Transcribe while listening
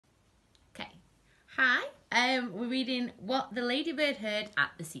we're reading What the Ladybird Heard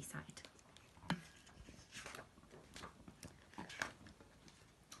at the Seaside.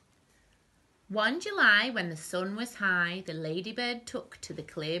 One July, when the sun was high, the ladybird took to the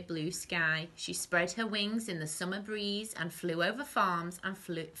clear blue sky. She spread her wings in the summer breeze and flew over farms and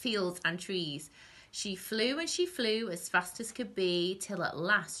fields and trees. She flew and she flew as fast as could be, till at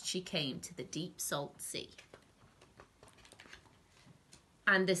last she came to the deep salt sea.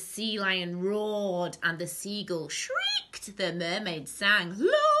 And the sea lion roared, and the seagull shrieked, the mermaid sang,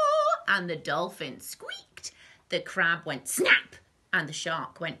 "Law!" and the dolphin squeaked. The crab went snap, and the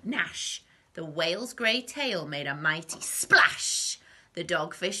shark went gnash. The whale's grey tail made a mighty splash. The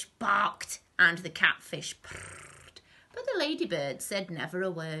dogfish barked, and the catfish purred. But the ladybird said never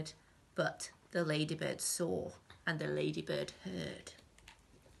a word. But the ladybird saw, and the ladybird heard.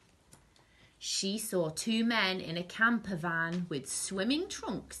 She saw two men in a camper van with swimming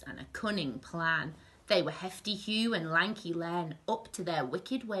trunks and a cunning plan. They were Hefty Hugh and Lanky Len, up to their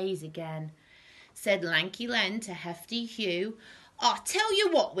wicked ways again. Said Lanky Len to Hefty Hugh, "I'll tell you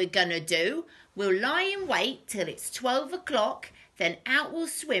what we're gonna do. We'll lie in wait till it's 12 o'clock, then out we'll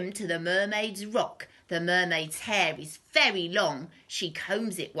swim to the mermaid's rock. The mermaid's hair is very long. She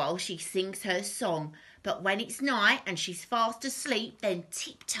combs it while she sings her song. But when it's night and she's fast asleep, then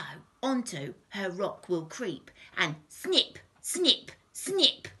tiptoe onto her rock we'll creep. And snip, snip,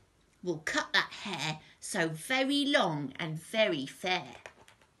 snip, we'll cut that hair so very long and very fair."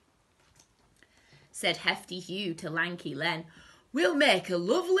 Said Hefty Hugh to Lanky Len, "We'll make a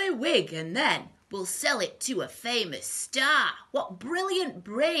lovely wig and then we'll sell it to a famous star. What brilliant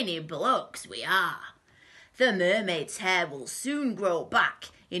brainy blokes we are. The mermaid's hair will soon grow back,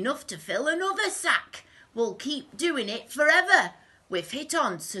 enough to fill another sack. We'll keep doing it forever. We've hit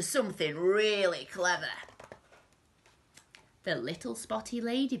on to something really clever." The little spotty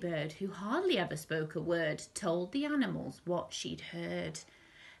ladybird, who hardly ever spoke a word, told the animals what she'd heard.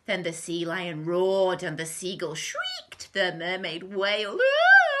 Then the sea lion roared, and the seagull shrieked, the mermaid wailed,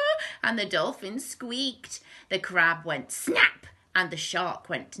 "Ah!" and the dolphin squeaked. The crab went snap, and the shark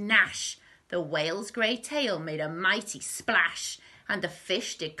went gnash. The whale's grey tail made a mighty splash, and the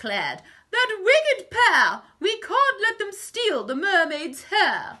fish declared, "That wicked pair! We can't let them steal the mermaid's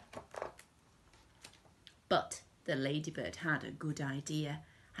hair." But the ladybird had a good idea,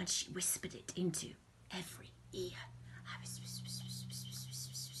 and she whispered it into every ear.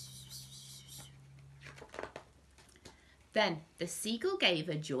 Then the seagull gave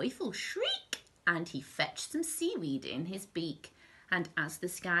a joyful shriek, and he fetched some seaweed in his beak. And as the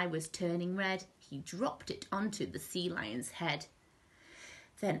sky was turning red, he dropped it onto the sea lion's head.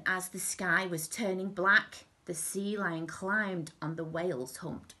 Then as the sky was turning black, the sea lion climbed on the whale's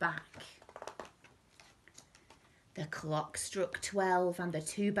humped back. The clock struck 12, and the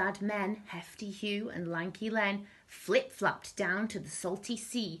two bad men, Hefty Hugh and Lanky Len, flip-flopped down to the salty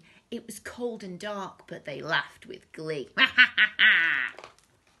sea. It was cold and dark, but they laughed with glee.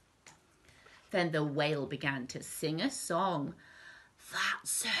 Then the whale began to sing a song.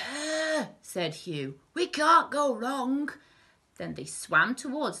 "That's her," said Hugh. "We can't go wrong." Then they swam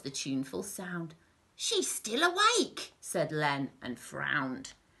towards the tuneful sound. "She's still awake," said Len, and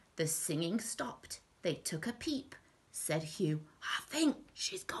frowned. The singing stopped. They took a peep. Said Hugh, "I think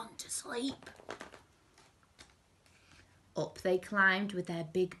she's gone to sleep." Up they climbed with their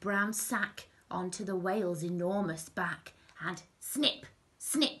big brown sack onto the whale's enormous back, and snip,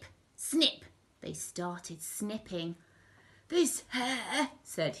 snip, snip, they started snipping. "This hair,"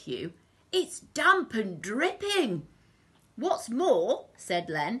 said Hugh, "it's damp and dripping." "What's more," said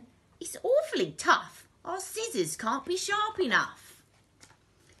Len, "it's awfully tough. Our scissors can't be sharp enough."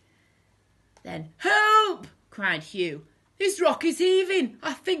 Then, "Help!" cried Hugh. "This rock is heaving.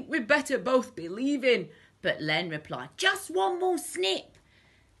 I think we'd better both be leaving." But Len replied, "Just one more snip."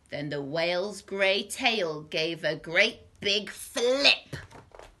 Then the whale's grey tail gave a great big flip.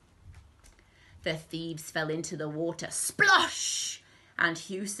 The thieves fell into the water, splosh! And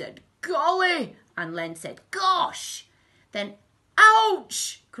Hugh said, "Golly!" and Len said, "Gosh!" Then,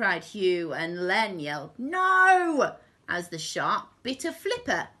 "Ouch!" cried Hugh, and Len yelled, "No!" as the shark bit a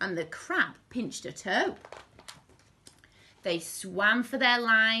flipper and the crab pinched a toe. They swam for their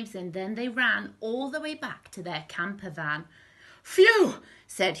lives, and then they ran all the way back to their camper van. "Phew!"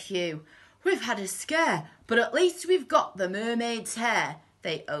 said Hugh. "We've had a scare, but at least we've got the mermaid's hair."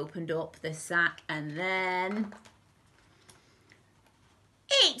 They opened up the sack, and then...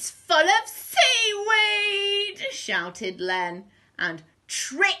 "It's full of seaweed!" shouted Len. And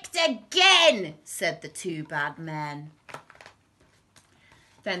 "Tricked again!" said the two bad men.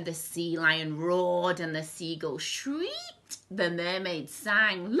 Then the sea lion roared, and the seagull shrieked. The mermaid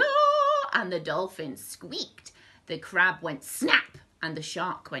sang, "Law!" and the dolphin squeaked. The crab went snap and the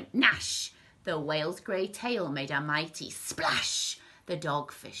shark went gnash. The whale's grey tail made a mighty splash. The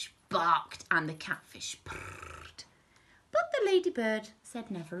dogfish barked and the catfish purred. But the ladybird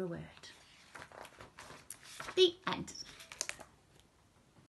said never a word. The end.